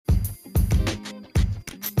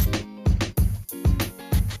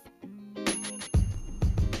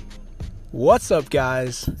What's up,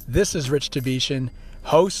 guys? This is Rich Tabishan,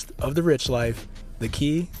 host of The Rich Life, the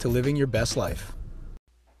key to living your best life.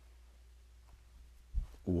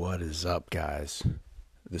 What is up, guys?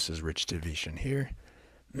 This is Rich Tabishan here,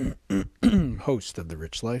 host of The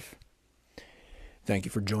Rich Life. Thank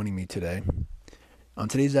you for joining me today. On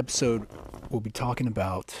today's episode, we'll be talking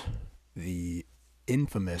about the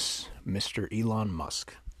infamous Mr. Elon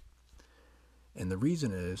Musk. And the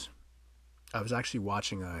reason is, I was actually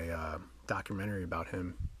watching a documentary about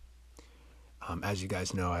him. As you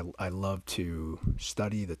guys know, I love to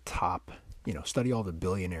study the top, study all the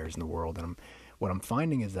billionaires in the world. And what I'm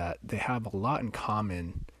finding is that they have a lot in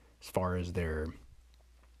common as far as their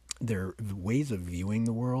ways of viewing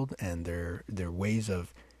the world and their ways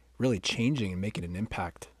of really changing and making an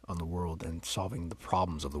impact on the world and solving the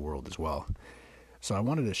problems of the world as well. So I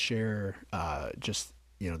wanted to share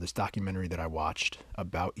this documentary that I watched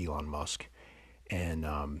about Elon Musk. And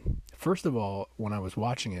first of all, when I was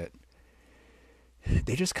watching it,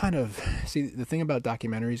 they just kind of see the thing about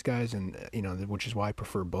documentaries, guys, and which is why I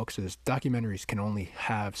prefer books, is documentaries can only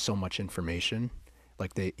have so much information.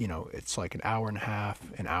 Like it's like an hour and a half,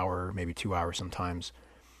 an hour, maybe 2 hours sometimes.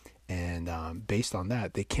 And based on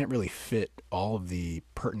that, they can't really fit all of the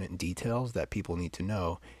pertinent details that people need to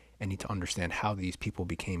know and need to understand how these people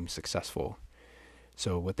became successful.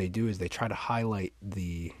 So what they do is they try to highlight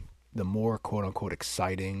the more quote unquote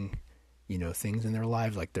exciting, things in their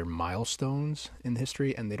lives, like their milestones in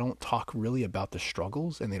history. And they don't talk really about the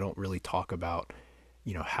struggles, and they don't really talk about,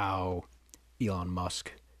 how Elon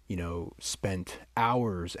Musk, spent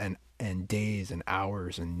hours and days and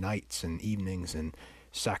hours and nights and evenings and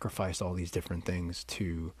sacrificed all these different things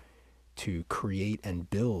to create and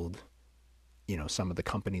build, some of the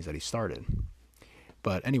companies that he started.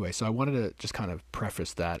 But anyway, so I wanted to just kind of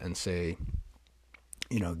preface that and say,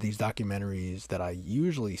 these documentaries that I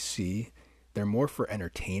usually see, they're more for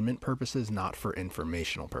entertainment purposes, not for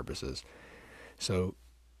informational purposes. So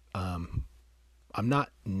I'm not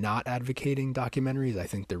advocating documentaries. I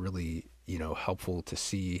think they're really, helpful to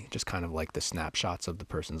see just kind of like the snapshots of the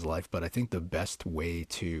person's life. But I think the best way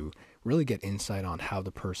to really get insight on how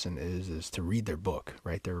the person is to read their book,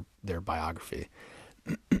 right? Their biography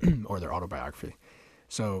or their autobiography.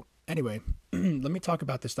 So anyway, let me talk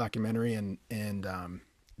about this documentary and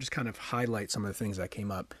just kind of highlight some of the things that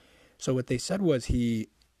came up. So what they said was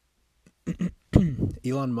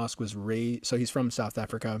Elon Musk was raised, so he's from South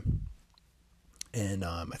Africa, and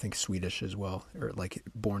I think Swedish as well, or like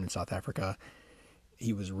born in South Africa.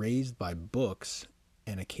 He was raised by books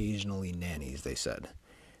and occasionally nannies, they said.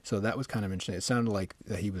 So that was kind of interesting. It sounded like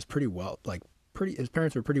that he was his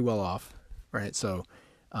parents were pretty well off, right? So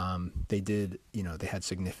they did, they had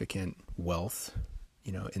significant wealth,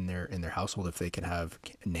 in their household if they could have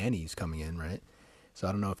nannies coming in, right? So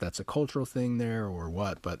I don't know if that's a cultural thing there or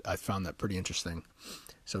what, but I found that pretty interesting.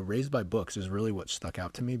 So raised by books is really what stuck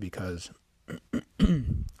out to me because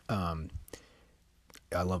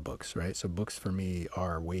I love books, right? So books for me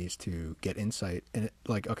are ways to get insight. And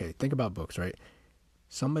think about books, right?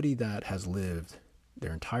 Somebody that has lived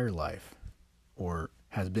their entire life or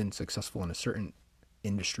has been successful in a certain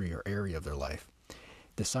industry or area of their life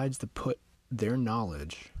decides to put their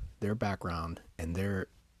knowledge, their background, and their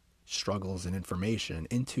struggles and information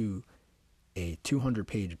into a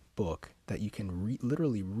 200-page book that you can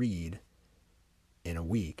literally read in a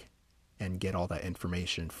week and get all that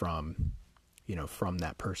information from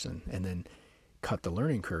that person, and then cut the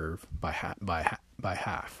learning curve by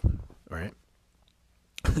half, right?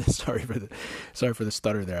 Sorry for the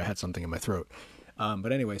stutter there. I had something in my throat.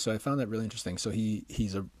 But anyway, so I found that really interesting. So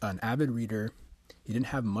he's an avid reader. He didn't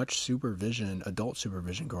have much adult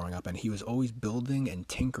supervision growing up, and he was always building and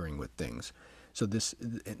tinkering with things. So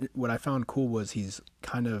what I found cool was he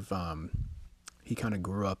kind of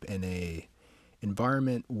grew up in a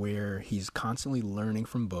environment where he's constantly learning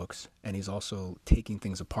from books, and he's also taking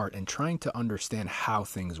things apart and trying to understand how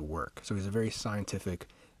things work. So he's a very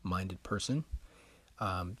scientific-minded person.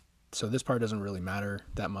 So this part doesn't really matter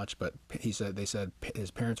that much, but they said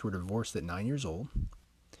his parents were divorced at 9 years old.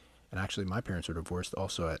 And actually my parents were divorced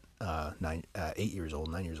also at 9 years old,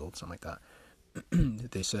 something like that.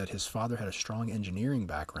 They said his father had a strong engineering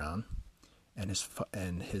background,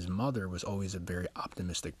 and his mother was always a very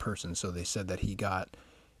optimistic person. So they said that he got,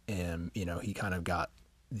 he kind of got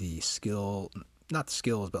the not the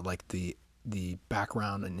skills, but like the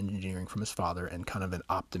background in engineering from his father, and kind of an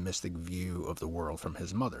optimistic view of the world from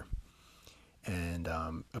his mother. And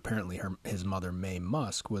apparently his mother, Mae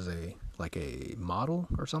Musk, was a model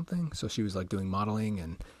or something. So she was like doing modeling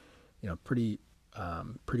and, pretty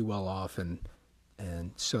well off. And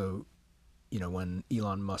so when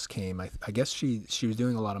Elon Musk came, I guess she was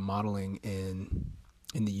doing a lot of modeling in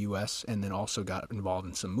the U.S. and then also got involved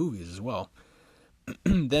in some movies as well.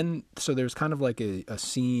 Then so there's kind of like a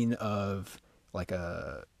scene of like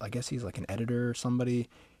I guess he's like an editor or somebody,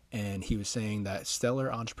 and he was saying that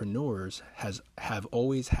stellar entrepreneurs have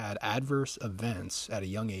always had adverse events at a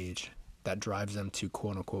young age that drives them to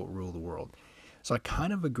quote unquote rule the world. So I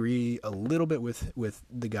kind of agree a little bit with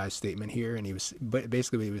the guy's statement here, and but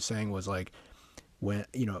basically what he was saying was like, when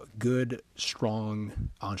good strong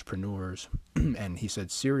entrepreneurs and he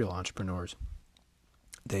said serial entrepreneurs,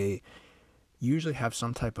 they usually have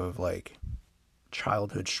some type of like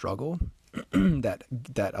childhood struggle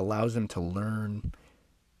that allows them to learn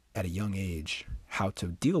at a young age how to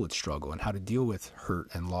deal with struggle and how to deal with hurt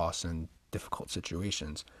and loss and difficult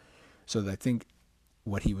situations. So I think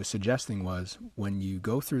what he was suggesting was, when you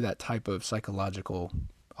go through that type of psychological,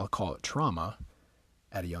 I'll call it trauma,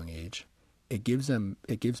 at a young age, it gives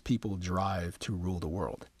people drive to rule the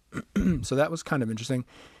world. So that was kind of interesting.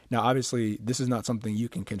 Now, obviously, this is not something you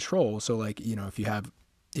can control. So like,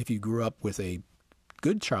 if you grew up with a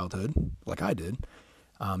good childhood, like I did,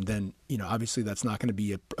 then, obviously that's not going to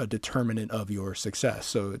be a determinant of your success.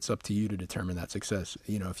 So it's up to you to determine that success.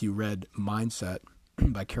 If you read Mindset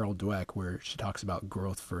by Carol Dweck, where she talks about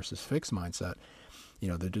growth versus fixed mindset,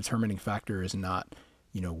 the determining factor is not,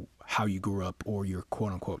 how you grew up or your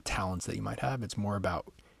quote unquote talents that you might have. It's more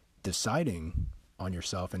about deciding on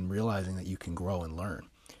yourself and realizing that you can grow and learn.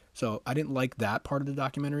 So I didn't like that part of the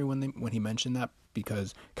documentary when he mentioned that,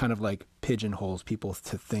 because kind of like pigeonholes people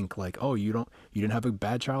to think like, oh, you didn't have a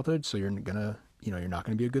bad childhood, so you're not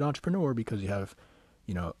gonna be a good entrepreneur because you have,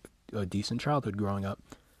 a decent childhood growing up.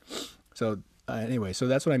 So anyway, so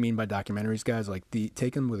that's what I mean by documentaries, guys. Like,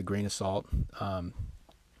 take them with a grain of salt,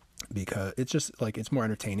 because it's just like, it's more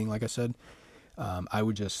entertaining. Like I said, I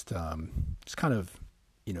would just kind of,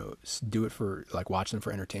 do it for like, watch them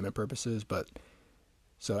for entertainment purposes. But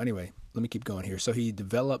so anyway, let me keep going here. So he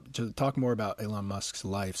developed, to talk more about Elon Musk's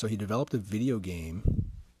life. So he developed a video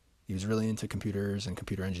game. He was really into computers and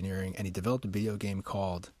computer engineering, and he developed a video game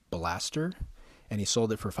called Blaster, and he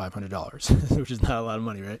sold it for $500, which is not a lot of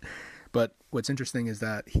money, right? But what's interesting is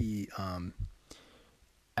that he,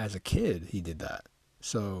 as a kid, he did that.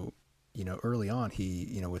 So, early on,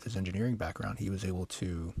 he, with his engineering background, he was able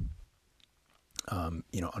to,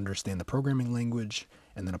 understand the programming language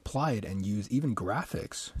and then apply it and use even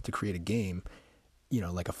graphics to create a game,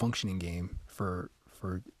 like a functioning game for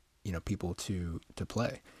people to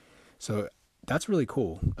play. So that's really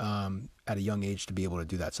cool, at a young age to be able to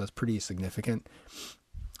do that. So that's pretty significant.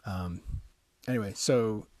 Anyway,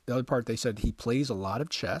 so the other part, they said he plays a lot of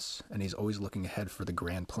chess and he's always looking ahead for the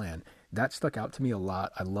grand plan. That stuck out to me a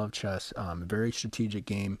lot. I love chess. Very strategic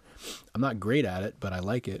game. I'm not great at it, but I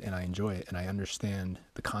like it and I enjoy it, and I understand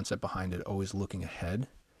the concept behind it, always looking ahead.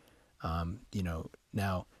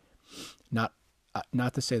 Now,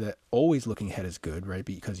 not to say that always looking ahead is good, right?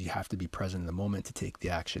 Because you have to be present in the moment to take the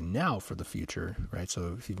action now for the future, right?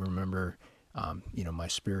 So if you remember, my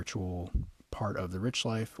spiritual part of the rich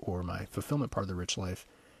life, or my fulfillment part of the rich life,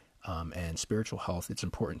 and spiritual health, it's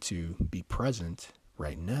important to be present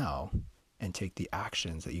right now and take the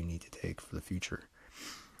actions that you need to take for the future.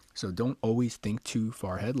 So don't always think too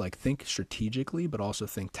far ahead. Like, think strategically, but also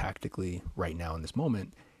think tactically right now in this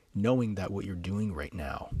moment, knowing that what you're doing right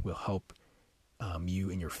now will help you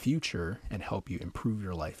in your future and help you improve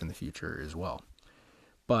your life in the future as well.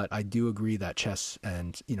 But I do agree that chess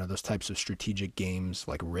and, those types of strategic games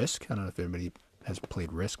like Risk, I don't know if anybody has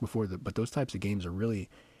played Risk before, but those types of games are really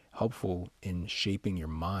helpful in shaping your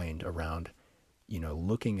mind around,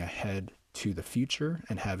 looking ahead to the future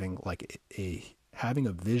and having a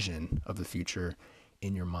vision of the future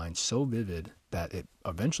in your mind so vivid that it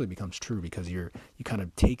eventually becomes true, because you kind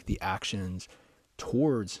of take the actions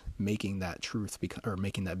towards making that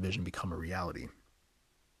making that vision become a reality.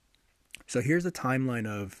 So here's the timeline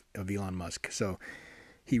of Elon Musk. So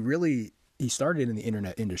he started in the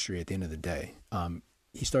internet industry at the end of the day.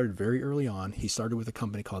 He started very early on. He started with a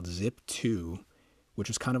company called Zip2, which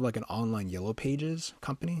was kind of like an online Yellow Pages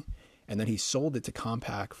company. And then he sold it to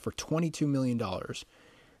Compaq for $22 million.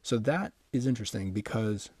 So that is interesting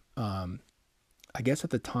because I guess at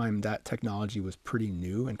the time that technology was pretty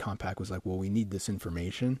new, and Compaq was like, well, we need this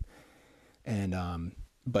information. And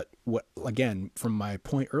but what, again, from my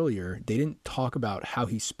point earlier, they didn't talk about how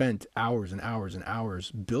he spent hours and hours and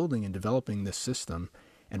hours building and developing this system.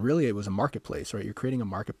 And really it was a marketplace, right? You're creating a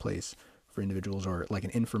marketplace for individuals, or like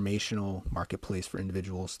an informational marketplace for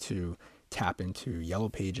individuals to tap into Yellow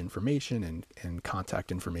Page information and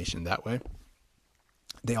contact information that way.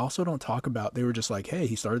 They also don't talk about, they were just like, hey,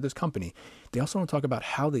 he started this company. They also don't talk about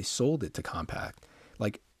how they sold it to Compaq.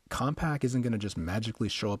 Like, Compaq isn't going to just magically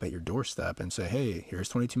show up at your doorstep and say, hey,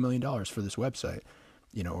 here's $22 million for this website,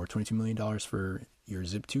 or $22 million for your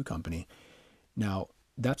Zip2 company. Now,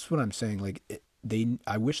 that's what I'm saying. Like,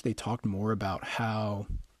 I wish they talked more about how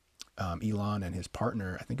Elon and his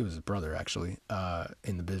partner, I think it was his brother actually,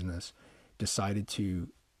 in the business, decided to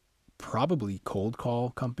probably cold call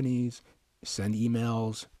companies, send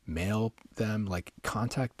emails, mail them, like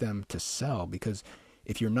contact them to sell. Because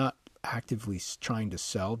if you're not actively trying to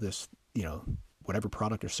sell this, whatever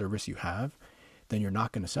product or service you have, then you're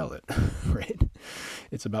not going to sell it, right?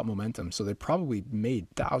 It's about momentum. So they probably made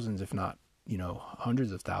thousands, if not,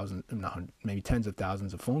 hundreds of thousands, maybe tens of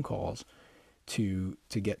thousands of phone calls to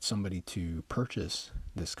get somebody to purchase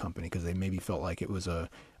this company, because they maybe felt like it was a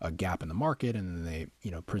gap in the market, and then they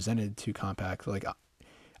presented to Compaq. Like,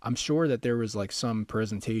 I'm sure that there was like some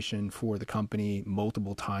presentation for the company,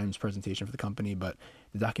 multiple times presentation for the company, but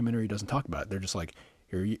the documentary doesn't talk about it. They're just like,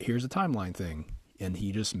 here's a timeline thing, and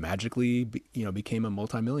he just magically became a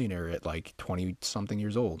multimillionaire at like 20 something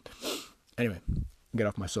years old. Anyway, get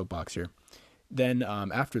off my soapbox here. Then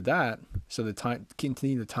after that, so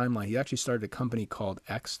continue the timeline, he actually started a company called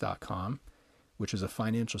X.com, which is a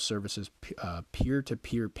financial services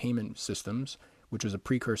peer-to-peer payment systems, which was a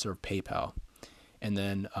precursor of PayPal. And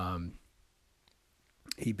then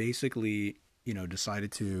he basically,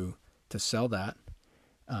 decided to sell that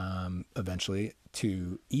eventually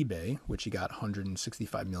to eBay, which he got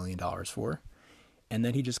 $165 million for. And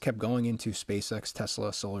then he just kept going into SpaceX,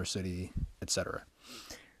 Tesla, SolarCity, etc.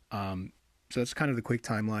 So that's kind of the quick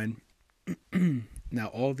timeline. Now,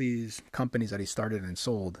 all these companies that he started and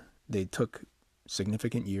sold, they took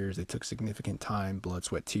significant years, they took significant time, blood,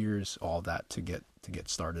 sweat, tears, all that to get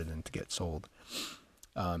started and to get sold.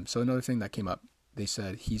 So another thing that came up, they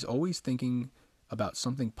said he's always thinking about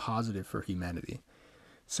something positive for humanity.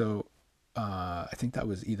 So I think that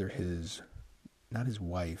was either not his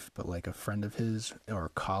wife, but like a friend of his or a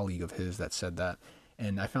colleague of his that said that.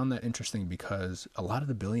 And I found that interesting because a lot of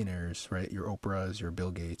the billionaires, right, your Oprahs, your Bill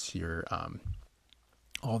Gates, your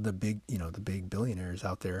all the big, the big billionaires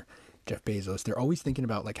out there, Jeff Bezos, they're always thinking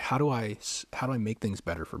about like, how do I make things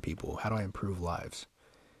better for people? How do I improve lives?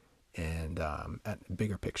 And at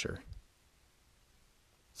bigger picture.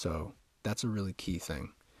 So that's a really key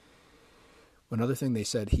thing. Another thing they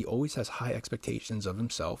said, he always has high expectations of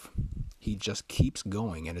himself. He just keeps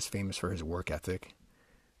going and is famous for his work ethic.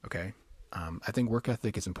 Okay. I think work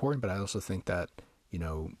ethic is important, but I also think that,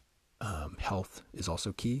 health is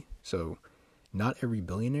also key. So not every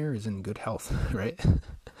billionaire is in good health, right?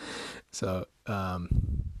 So,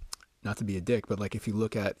 not to be a dick, but like if you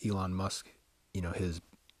look at Elon Musk,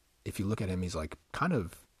 if you look at him, he's like kind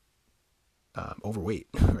of overweight,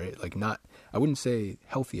 right? Like I wouldn't say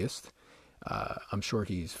healthiest. I'm sure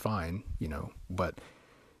he's fine, but,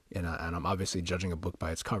 and I'm obviously judging a book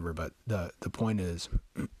by its cover, but the point is,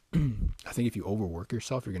 I think if you overwork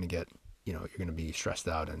yourself, you're going to get, you're going to be stressed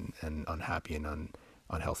out and unhappy and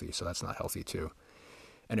unhealthy. So that's not healthy too.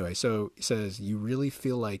 Anyway, so it says, you really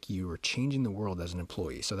feel like you are changing the world as an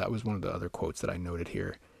employee. So that was one of the other quotes that I noted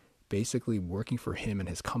here. Basically, working for him and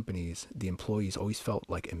his companies, the employees always felt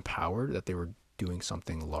like empowered, that they were doing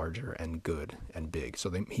something larger and good and big. So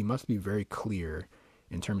he must be very clear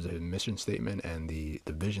in terms of his mission statement and the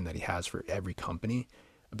vision that he has for every company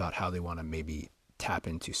about how they want to maybe tap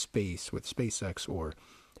into space with SpaceX, or,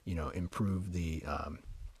 improve the,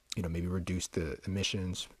 maybe reduce the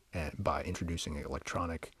emissions by introducing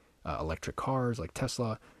electric cars like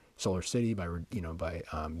Tesla, SolarCity by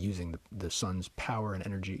using the sun's power and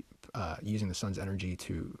energy, using the sun's energy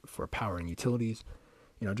for power and utilities,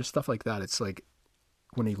 just stuff like that. It's like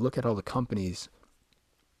when you look at all the companies,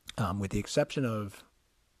 with the exception of,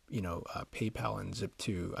 PayPal and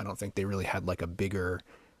Zip2, I don't think they really had like a bigger,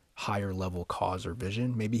 higher level cause or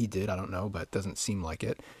vision. Maybe he did, I don't know, but it doesn't seem like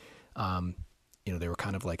it. They were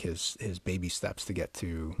kind of like his baby steps to get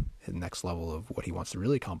to the next level of what he wants to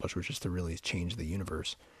really accomplish, which is to really change the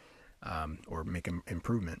universe, or make an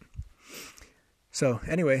improvement. So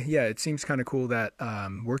anyway, yeah, it seems kind of cool that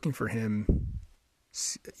working for him,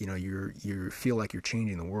 you feel like you're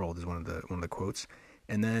changing the world is one of the quotes.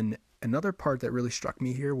 And then another part that really struck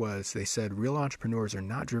me here was they said real entrepreneurs are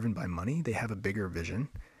not driven by money. They have a bigger vision,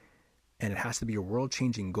 and it has to be a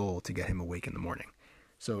world-changing goal to get him awake in the morning.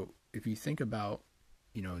 So if you think about,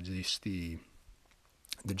 just the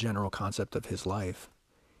general concept of his life,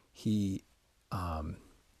 he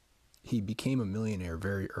became a millionaire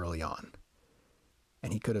very early on,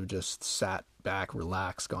 and he could have just sat back,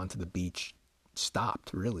 relaxed, gone to the beach,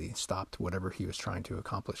 stopped whatever he was trying to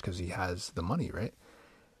accomplish because he has the money, right?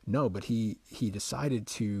 No, but he decided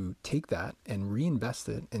to take that and reinvest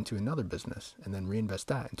it into another business, and then reinvest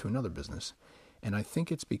that into another business. And I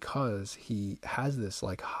think it's because he has this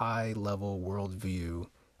like high level worldview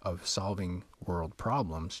of solving world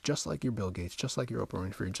problems, just like your Bill Gates, just like your Oprah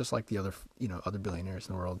Winfrey, just like the other, other billionaires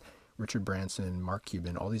in the world, Richard Branson, Mark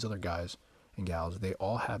Cuban, all these other guys and gals. They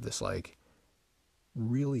all have this like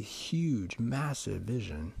really huge, massive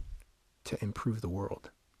vision to improve the world.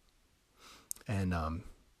 And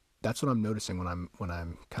that's what I'm noticing when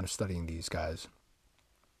I'm kind of studying these guys,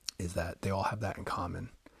 is that they all have that in common,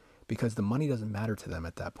 because the money doesn't matter to them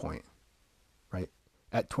at that point, right?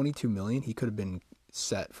 At 22 million, he could have been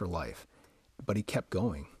set for life, but he kept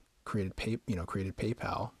going, created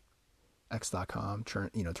PayPal, X.com,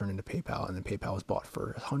 turned into PayPal, and then PayPal was bought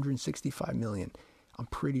for 165 million. I'm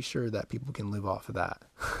pretty sure that people can live off of that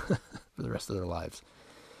for the rest of their lives,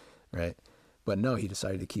 right? But no, he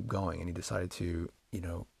decided to keep going, and he decided to,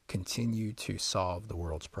 continue to solve the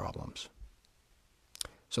world's problems.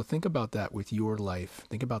 So think about that with your life.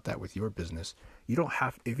 Think about that with your business. You don't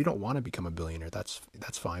have, if you don't want to become a billionaire, that's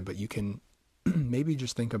fine, but you can maybe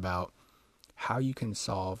just think about how you can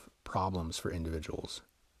solve problems for individuals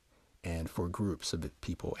and for groups of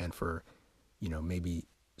people, and for, maybe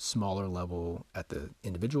smaller level at the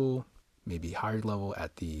individual, maybe higher level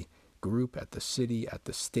at the group, at the city, at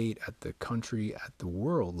the state, at the country, at the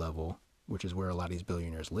world level, which is where a lot of these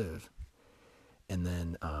billionaires live. And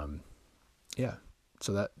then,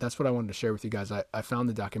 so that's what I wanted to share with you guys. I found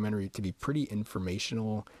the documentary to be pretty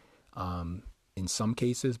informational, in some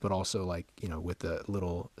cases, but also with a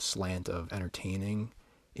little slant of entertaining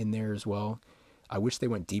in there as well. I wish they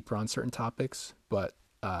went deeper on certain topics, but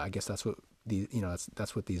I guess that's what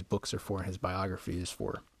that's what these books are for, and his biography is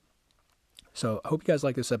for. So I hope you guys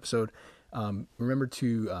like this episode. Remember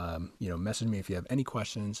to message me if you have any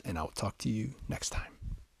questions, and I'll talk to you next time.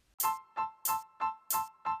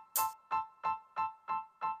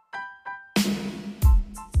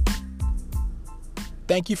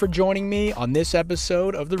 Thank you for joining me on this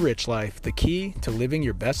episode of The Rich Life, the key to living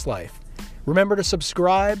your best life. Remember to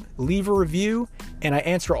subscribe, leave a review, and I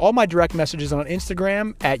answer all my direct messages on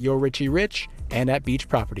Instagram at YourRichieRich and at Beach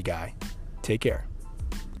Property Guy. Take care.